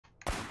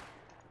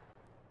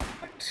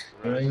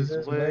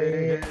Rises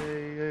way,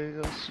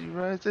 she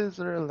rises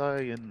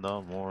early in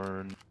the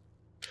morning.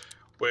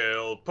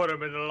 We'll put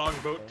him in a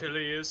longboat till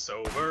he is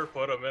sober.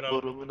 Put him in a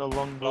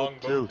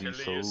longboat till he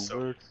is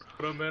sober.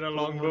 Put him in a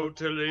longboat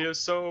till he is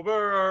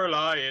sober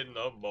early in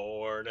the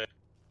morning.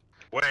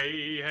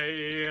 Way,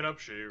 hey, and up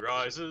she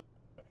rises.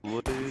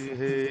 Way,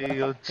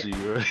 hey, up she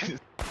rises.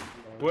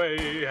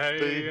 Way,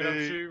 hey, and up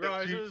she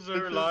rises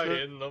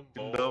early in the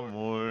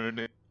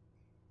morning.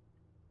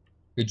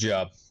 Good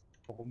job.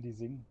 Warum die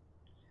singen?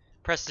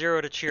 Press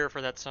 0 to cheer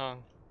for that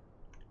song.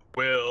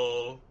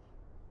 We'll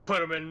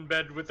put him in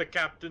bed with the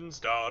captain's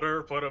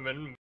daughter. Put him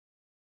in.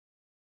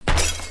 I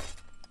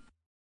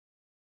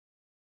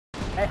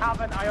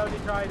haven't, I only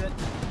tried it.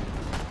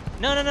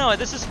 No,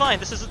 this is fine.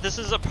 This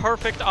is a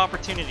perfect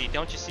opportunity,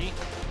 don't you see?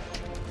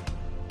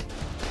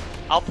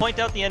 I'll point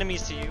out the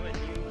enemies to you and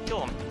you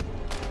kill them.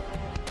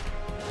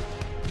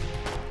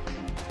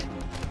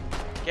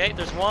 Okay,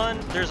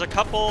 there's a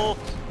couple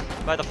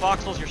by the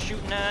foxholes you're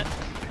shooting at.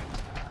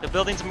 The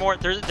building's more,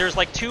 there's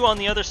like 2 on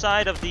the other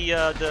side of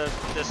the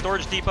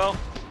storage depot,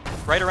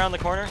 right around the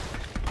corner.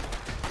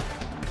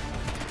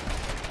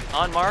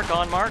 On mark.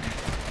 Oh,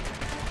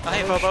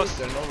 hey, Phobos.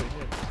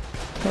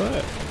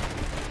 Alright.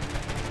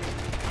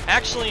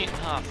 Actually,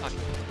 oh fuck.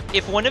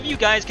 If one of you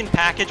guys can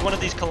package one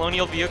of these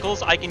colonial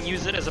vehicles, I can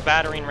use it as a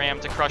battering ram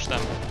to crush them.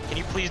 Can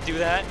you please do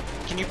that?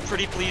 Can you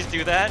pretty please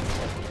do that?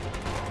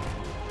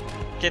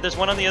 Okay, there's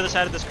one on the other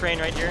side of this crane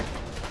right here.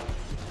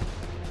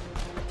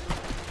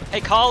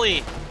 Hey,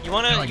 Collie, you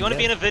wanna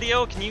be in a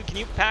video? Can you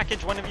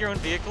package one of your own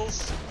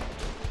vehicles?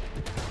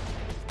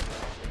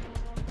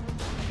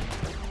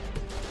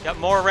 Got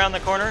more around the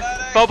corner.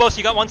 Phobos,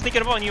 you got one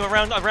sneaking up on you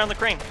around the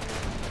crane.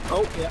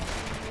 Oh yeah,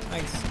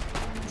 thanks.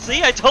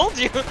 See, I told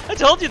you. I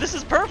told you this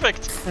is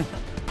perfect.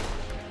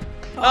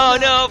 Oh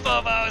no,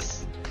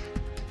 Phobos.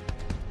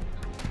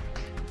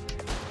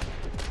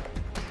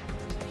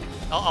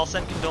 I'll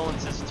send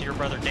condolences to your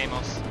brother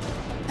Deimos.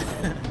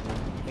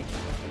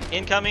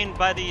 Incoming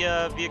by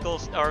the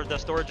vehicles or the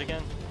storage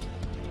again.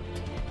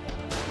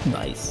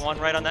 Nice. One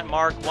right on that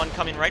mark. One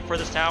coming right for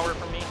this tower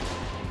from me.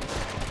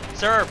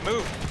 Sir,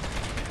 move.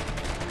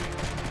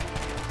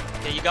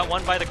 Okay, you got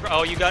one by the.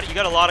 Oh, you got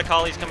a lot of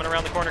collies coming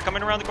around the corner.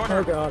 Coming around the corner.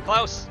 Oh god.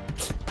 Klaus.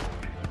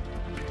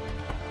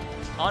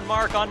 On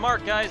mark,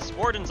 guys.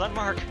 Wardens on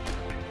mark.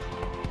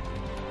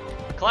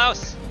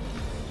 Klaus.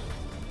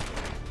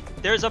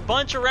 There's a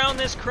bunch around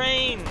this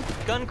crane.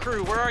 Gun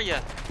crew, where are you?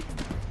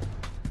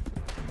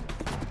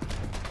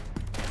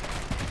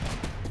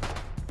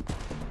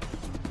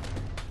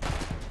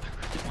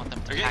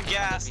 We're getting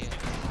gassed.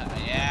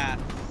 Yeah.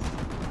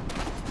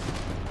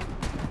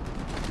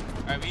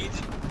 Alright, we need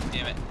to.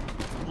 Damn it.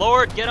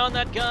 Lord, get on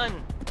that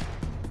gun.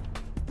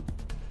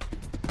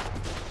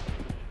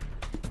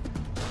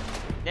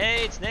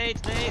 Nades.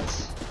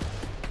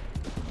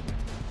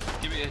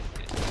 Give me a.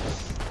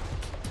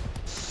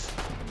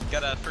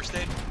 Got a first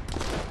aid?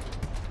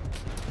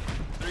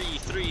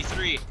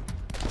 3.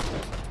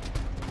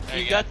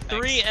 You got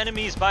 3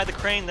 enemies by the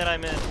crane that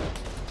I'm in.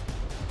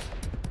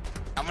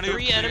 I'm gonna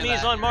 3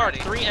 enemies on mark.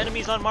 3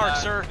 enemies on mark,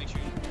 sir.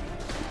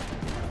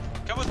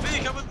 Come with me.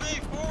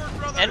 Forward,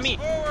 brothers. Enemy.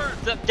 Forward.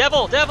 The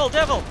devil.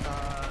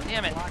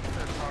 Damn it.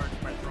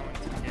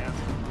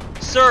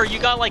 Sir, you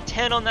got like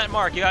 10 on that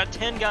mark. You got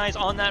 10 guys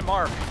on that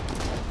mark.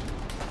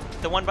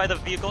 The one by the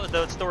vehicle,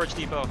 the storage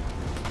depot.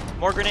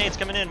 More grenades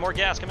coming in, more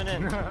gas coming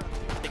in.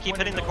 They keep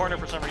hitting the corner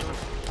for some reason.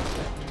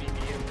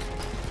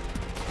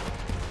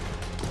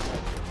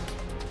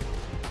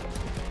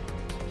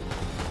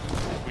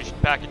 We should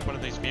package one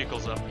of these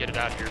vehicles up, get it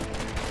out of here.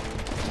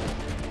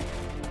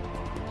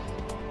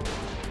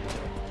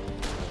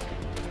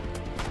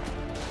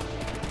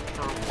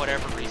 For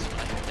whatever reason,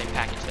 I hope they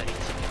package that easy.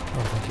 I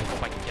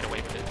hope I can get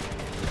away with it.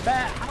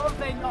 Matt, how have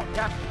they not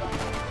gassed?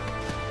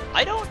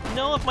 I don't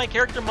know if my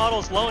character model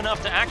is low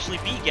enough to actually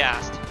be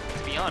gassed,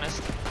 to be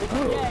honest.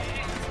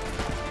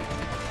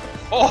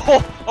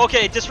 Oh,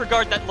 okay,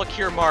 disregard that look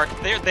here, Mark.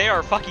 They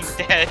are fucking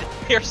dead.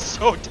 They're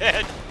so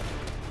dead.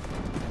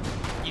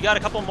 You got a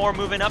couple more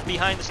moving up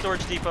behind the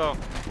storage depot.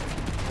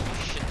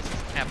 Oh shit, this is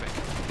epic.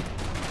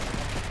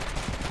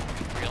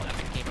 Real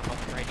epic game of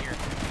moment right here.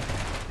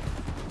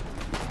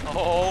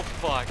 Oh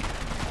fuck.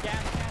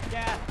 Gas.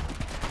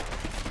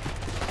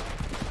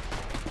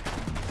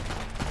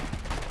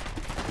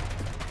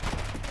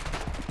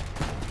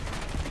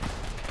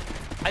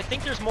 I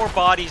think there's more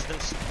bodies than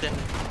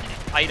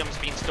items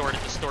being stored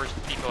at the storage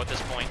depot at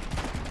this point,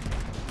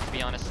 to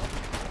be honest.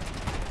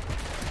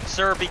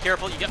 Sir, be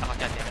careful. You got. Oh,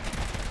 goddammit.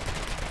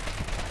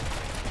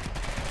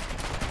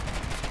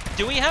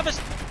 Do we have a.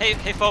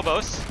 Hey,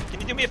 Phobos,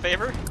 can you do me a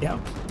favor? Yeah.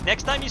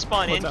 Next time you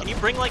spawn What's in, up? can you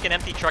bring like an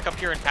empty truck up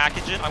here and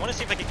package it? I want to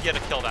see if I can get a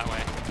kill that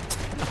way.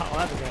 I'll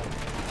have a go.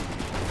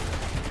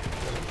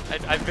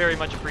 I very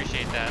much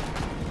appreciate that.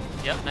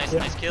 Yep,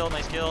 nice kill.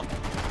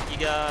 You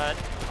got.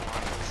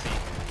 Let's see.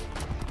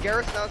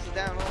 Garrus Mouse is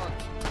down, hold on.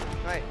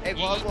 Right, hey,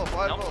 Wild Wolf.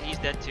 Nope, he's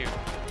dead too.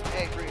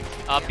 Hey, green.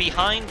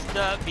 Behind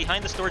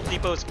the storage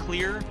depot is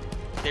clear.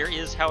 There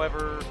is,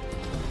 however,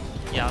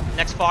 Yeah,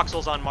 next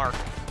Foxhole's on Mark.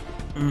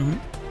 Mm-hmm.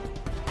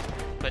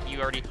 But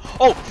you already...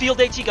 Oh! Field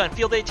AT gun!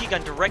 Field AT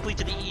gun directly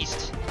to the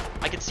east.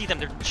 I can see them.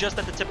 They're just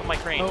at the tip of my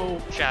crane.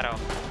 Oh. Shadow.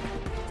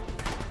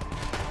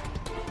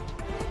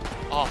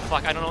 Oh,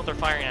 fuck. I don't know what they're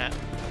firing at.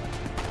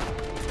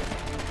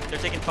 They're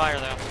taking fire,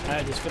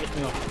 though. Just finish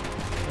me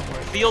off. Don't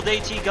worry. Field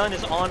AT gun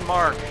is on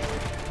Mark.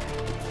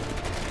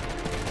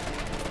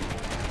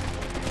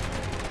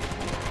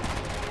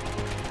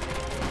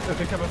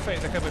 Det kan vara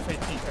FAT.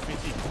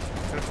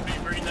 Can you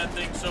bring that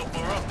thing so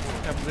far up?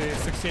 Kan bli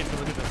 16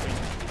 millimeter thing.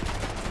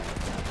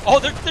 Oh,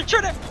 they're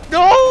trying to...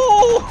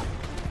 No!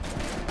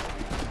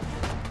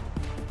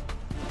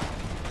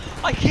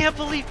 I can't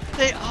believe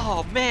they...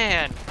 Oh,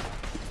 man.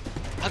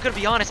 I'm gonna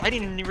be honest, I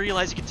didn't even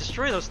realize you could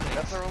destroy those things.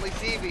 That's our only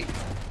CV.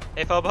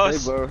 Hey,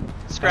 Phobos. Hey, bro.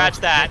 Scratch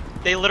that.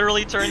 They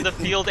literally turned the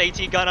field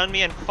AT gun on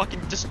me and fucking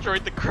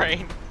destroyed the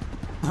crane.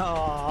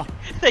 Aww.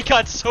 They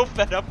got so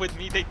fed up with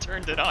me, they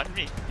turned it on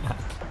me.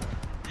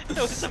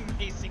 That was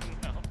amazing,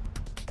 though.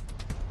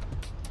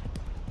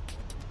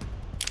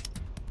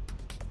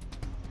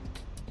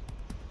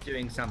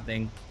 Doing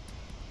something.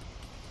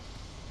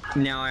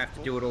 Now I have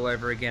to do it all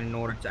over again in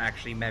order to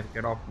actually make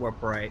it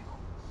operate.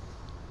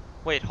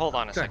 Wait, hold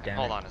on a God second. damn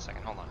Hold it. on a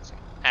second. Hold on a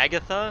second.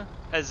 Agatha?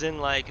 As in,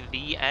 like,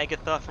 the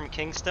Agatha from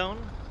Kingstone?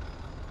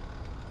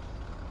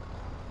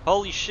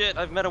 Holy shit,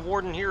 I've met a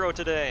Warden hero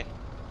today.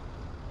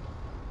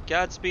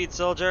 Godspeed,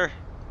 soldier.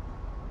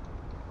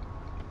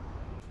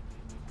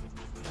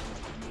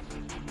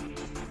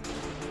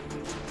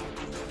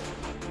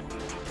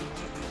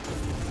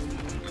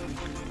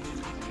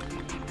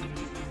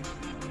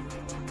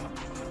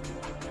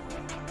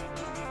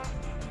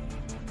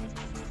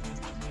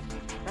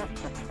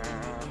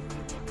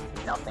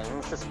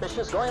 Nothing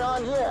suspicious going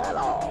on here at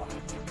all.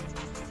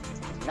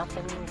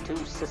 Nothing to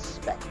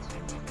suspect.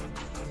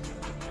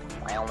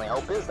 My only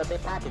hope is that they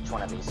package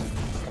one of these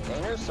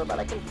containers so that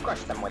I can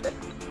crush them with it.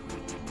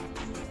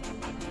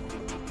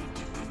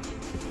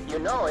 You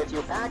know, if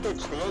you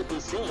package the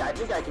APC, I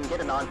think I can get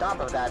it on top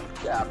of that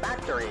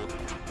factory.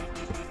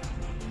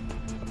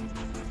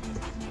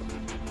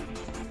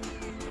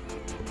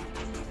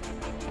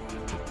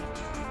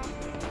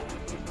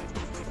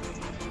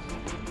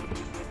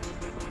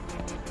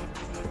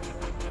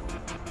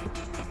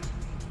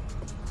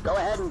 Go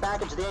ahead and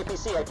package the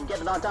APC. I can get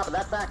it on top of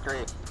that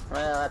factory.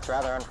 Well, that's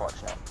rather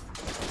unfortunate.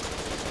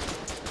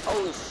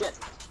 Holy shit.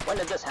 When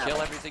did this happen?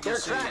 Kill everything you They're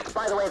see. tracked,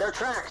 by the way. They're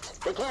tracked.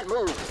 They can't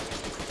move.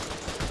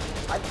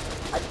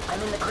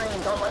 I'm in the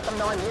crane. Don't let them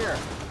know I'm here.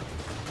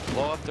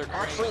 Blow up their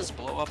Actually- cranes,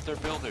 blow up their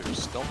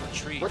builders. Don't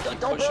retreat. But Keep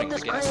don't blow pushing up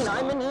this the gas crane. is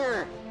I'm on. in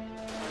here.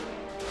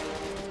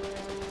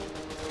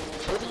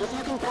 If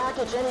you can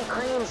package any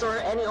cranes or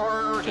any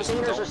Just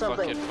containers don't or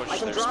something, fucking push I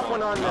can their drop one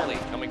smoke. on Molly,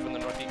 them. coming from the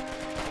northeast.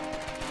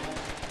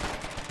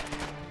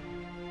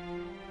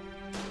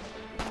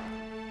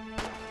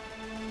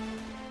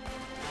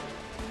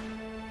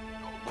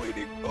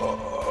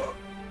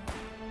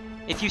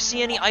 If you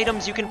see any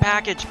items you can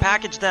package,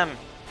 package them.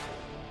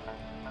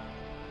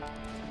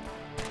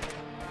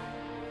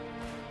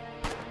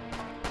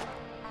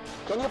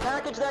 Can you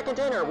package that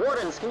container?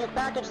 Wardens, can you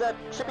package that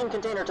shipping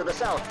container to the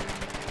south?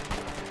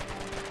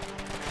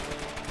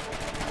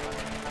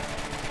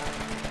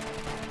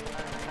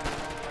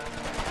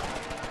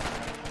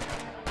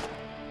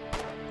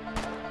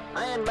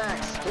 Iron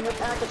Max, can you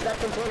package that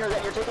container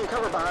that you're taking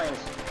cover behind?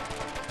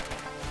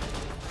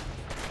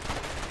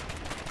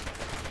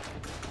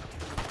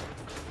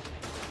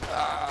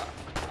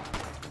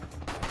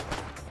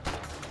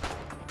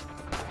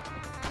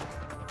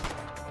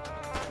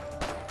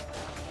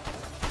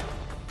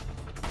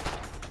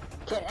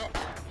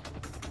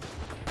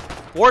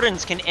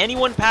 Wardens, can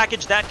anyone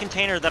package that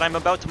container that I'm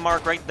about to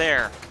mark right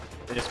there?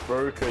 It's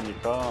broken, you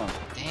can't.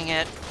 Dang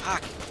it.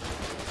 Fuck.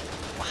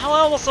 How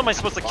else am I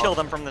supposed to kill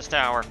them from this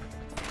tower?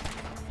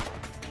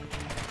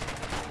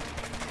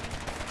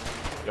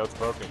 Yo, it's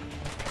broken.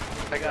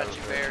 I got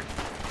you, Bear.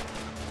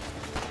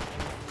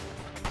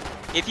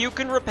 If you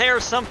can repair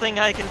something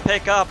I can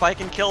pick up, I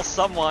can kill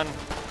someone.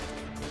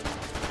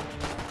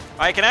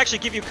 I can actually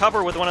give you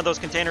cover with one of those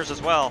containers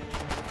as well.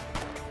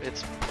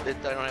 I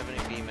don't have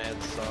any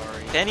BMADs,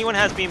 sorry. If anyone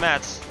has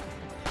BMATs,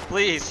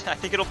 please, I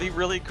think it'll be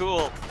really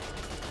cool.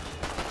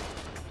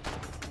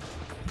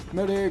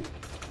 Medic!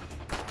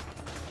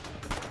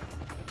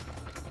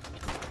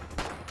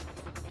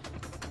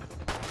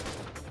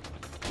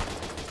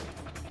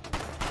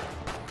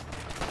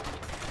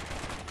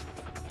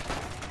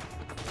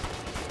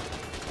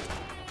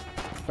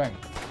 Bang.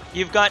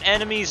 You've got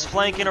enemies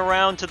flanking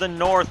around to the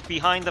north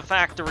behind the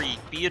factory.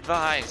 Be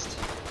advised.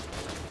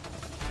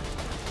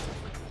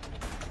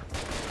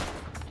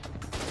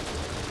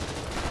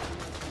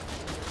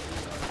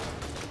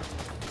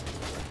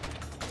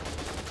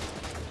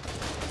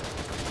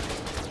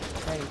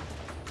 Hey.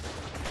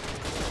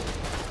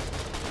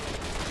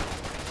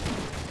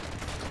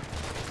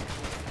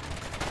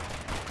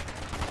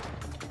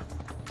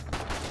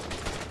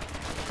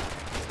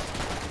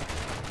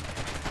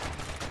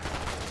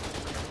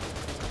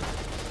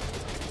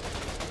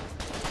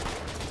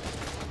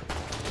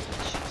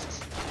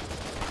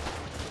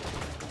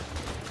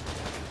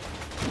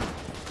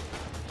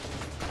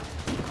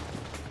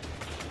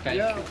 Kijk.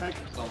 Ja, kijk.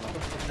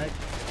 Kijk.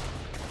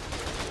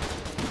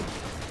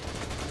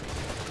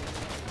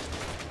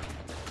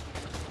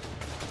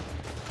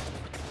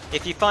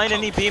 If you find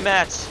any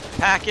B-mats,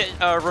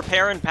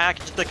 repair and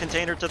package the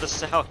container to the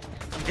south.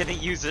 I'm gonna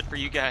use it for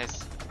you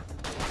guys.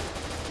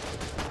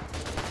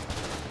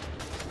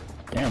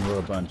 Damn, we're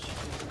a bunch.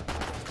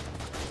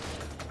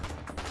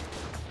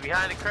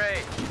 Behind the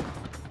crate.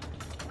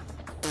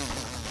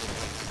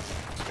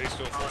 Stay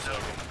still for a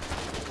second.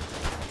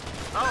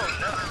 Oh,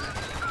 no.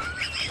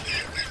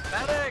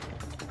 Medic!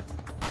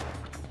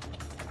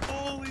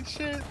 Holy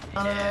shit!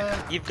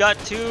 You've got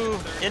 2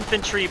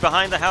 infantry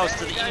behind the house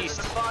to the east.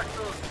 The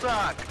Foxhole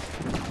suck.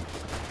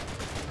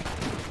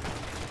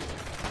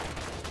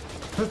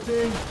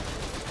 15.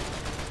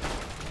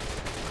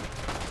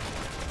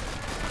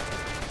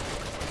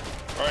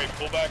 Alright,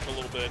 pull back a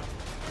little bit.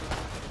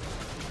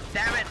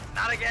 Damn it,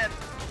 not again.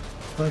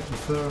 Thank you,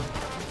 sir.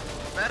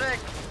 Medic!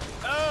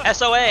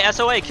 SOA,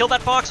 SOA, kill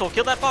that foxhole,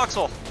 kill that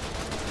foxhole.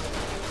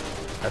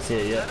 I see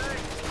it, yeah. Medic!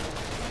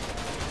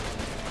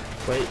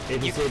 Wait,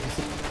 ABC,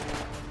 ABC.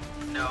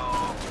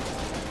 No.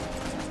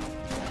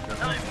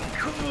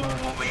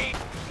 Cool me.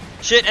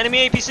 Shit,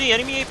 enemy APC,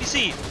 enemy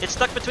APC. It's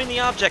stuck between the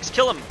objects.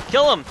 Kill him,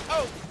 kill him.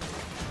 Oh.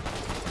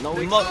 No,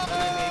 we A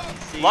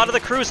lot of the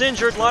crew's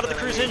injured, a lot of the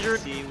crew's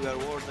injured. We are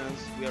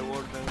wardens, we are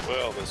wardens.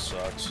 Well, this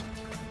sucks.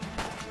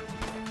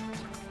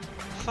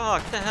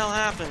 Fuck, the hell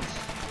happened?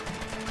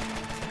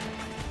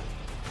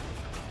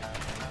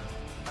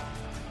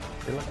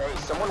 Hey,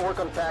 someone work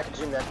on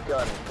packaging that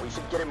gun. We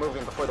should get it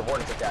moving before the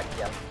Hornets attack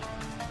again.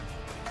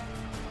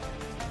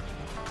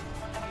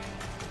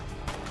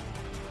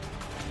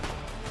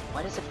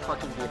 Why does it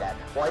fucking do that?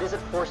 Why does it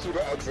force you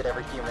to exit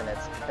every few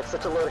minutes? It's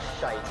such a load of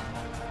shite.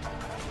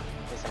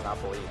 At least I'm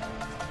not believed.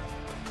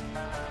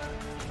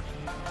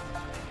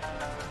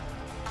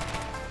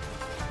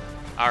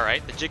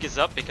 Alright, the jig is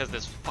up because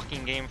this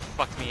fucking game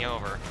fucked me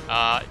over.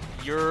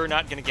 You're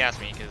not gonna gas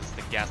me because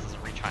the gas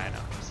doesn't reach high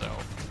enough, so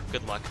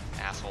good luck,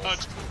 assholes.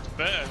 That's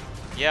bad.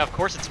 Yeah, of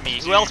course it's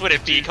me. Who else would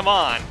it be? Come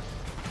on!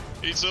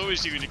 It's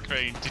always you in the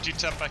crane. Did you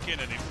tap back in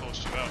and it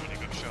forced you out when you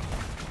got shot?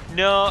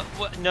 No,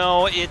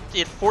 no,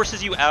 it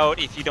forces you out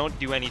if you don't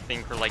do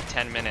anything for like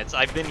 10 minutes.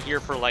 I've been here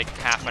for like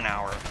half an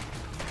hour.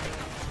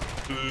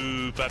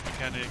 Ooh, bad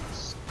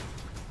mechanics.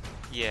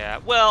 Yeah,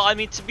 well, I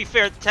mean, to be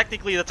fair,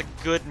 technically that's a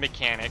good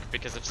mechanic,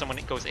 because if someone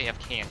goes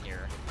AFK in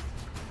here...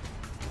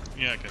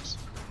 Yeah, I guess.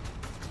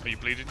 Are you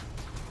bleeding?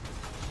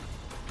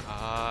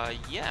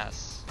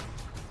 Yes.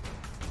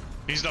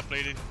 He's not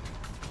bleeding.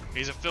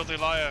 He's a filthy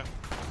liar.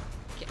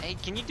 Hey,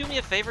 can you do me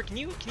a favor? Can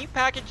you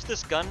package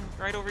this gun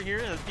right over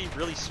here? That'd be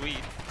really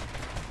sweet.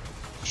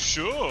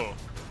 Sure.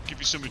 Give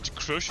you something to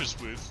crush us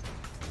with.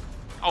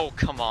 Oh,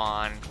 come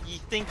on. You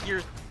think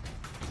you're...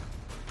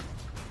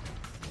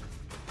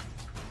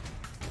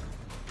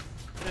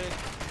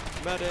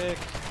 Medic.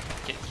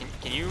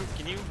 Can you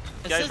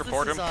guys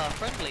report him?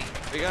 Friendly.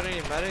 We got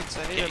any medics?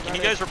 I need a medic. Can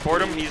you guys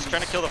report him? He's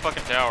trying to kill the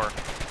fucking tower.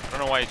 I don't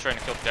know why he's trying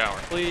to kill the tower.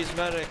 Please,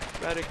 medic.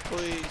 Medic,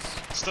 please.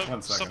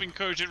 Stop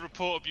encouraging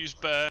report abuse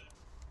bear.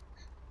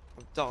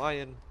 I'm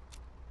dying.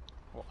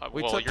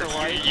 Well,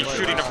 you're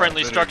shooting a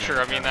friendly structure.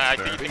 I mean, I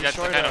think that's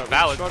kind of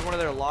valid. We destroyed one of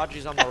their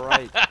lodges on the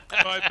right.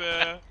 Bye,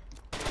 bear.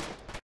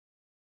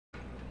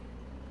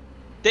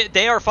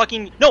 They are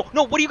fucking... No,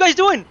 what are you guys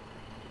doing?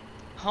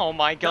 Oh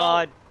my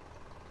god.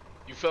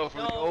 You fell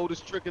for the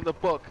oldest trick in the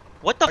book.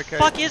 What the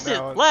fuck is it?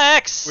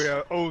 Lex! We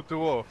are old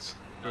dwarfs.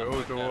 We're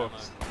old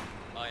dwarfs.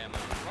 I am a...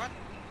 What?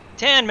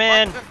 Tan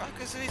man! What the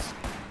fuck is this?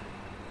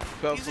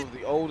 Fell for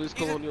the oldest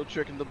colonial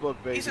trick in the book,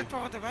 baby. He's a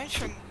part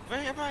dimension.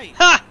 Where am I?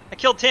 Ha! I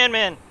killed Tan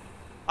man.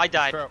 I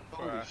died.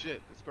 Holy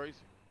shit, that's crazy.